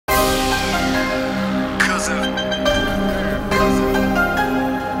That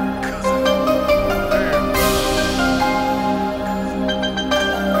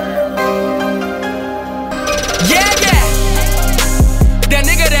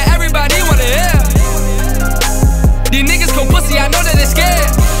nigga that everybody wanna hear. These niggas cold pussy, I know that they scared.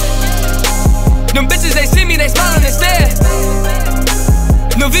 Them bitches, they see me, they smiling instead.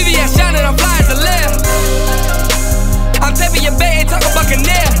 No VVS shining, I'm fly as a lamb. I'm taping your bait, ain't talking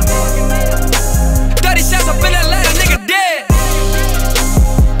Buccaneer. 30 shots up in that ladder, nigga dead.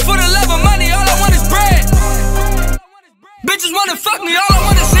 For the love of money, all I want is bread. Bitches wanna fuck me, all I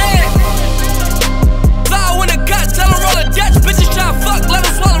want is head. Fly in the gut, tell them roll a Dutch. Bitches try fuck, let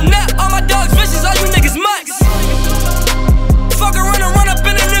them swallow nut. All my dogs vicious, all you niggas mutts. Fuck around and run up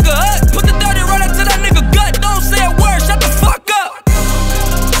in a nigga hut. Put the 30 right up to that nigga gut. Don't say a word, shut the fuck up.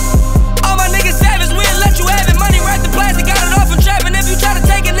 All my niggas savage, we ain't let you have it. Money right to plastic, got it off from trapping. If you try to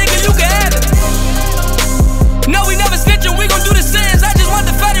take it, nigga, you can have it. No, we never snitching, we gon' do the sins. I just want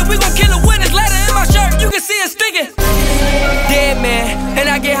to fight it, we gon' kill a witness. Letter in my shirt, you can see it sticking. Dead man, and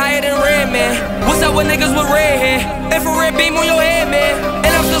I get higher than red man. What's up with niggas with red hair? Infrared beam on your head, man.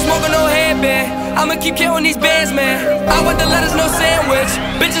 And I'm still smoking no headband. I'ma keep killing these bands, man. I want the letters, no sandwich.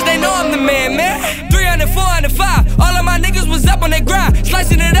 Bitches, they know I'm the man. 300, 400, 5. All of my niggas was up on their grind.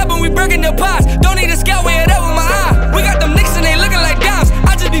 Slicing it up and we breaking their pies. Don't need a scout, weigh it up with my eye. We got them nicks and they looking like dimes.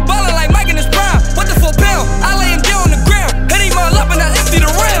 I just be ballin' like Mike in his prime. What the 4 pound? I lay him down on the ground. Hit him all up and I empty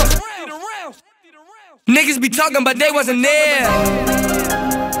the rounds. Niggas be talking, but they wasn't there.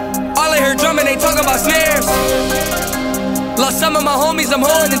 All I heard drumming, they talking about snares. Lost some of my homies, I'm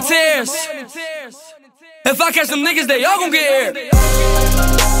holding in tears. If I catch some niggas, they all gon' get here.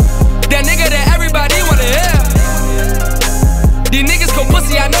 That nigga that everybody wanna hear. These niggas cold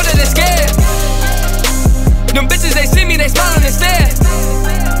pussy, I know that they scared. Them bitches, they see me, they smiling instead.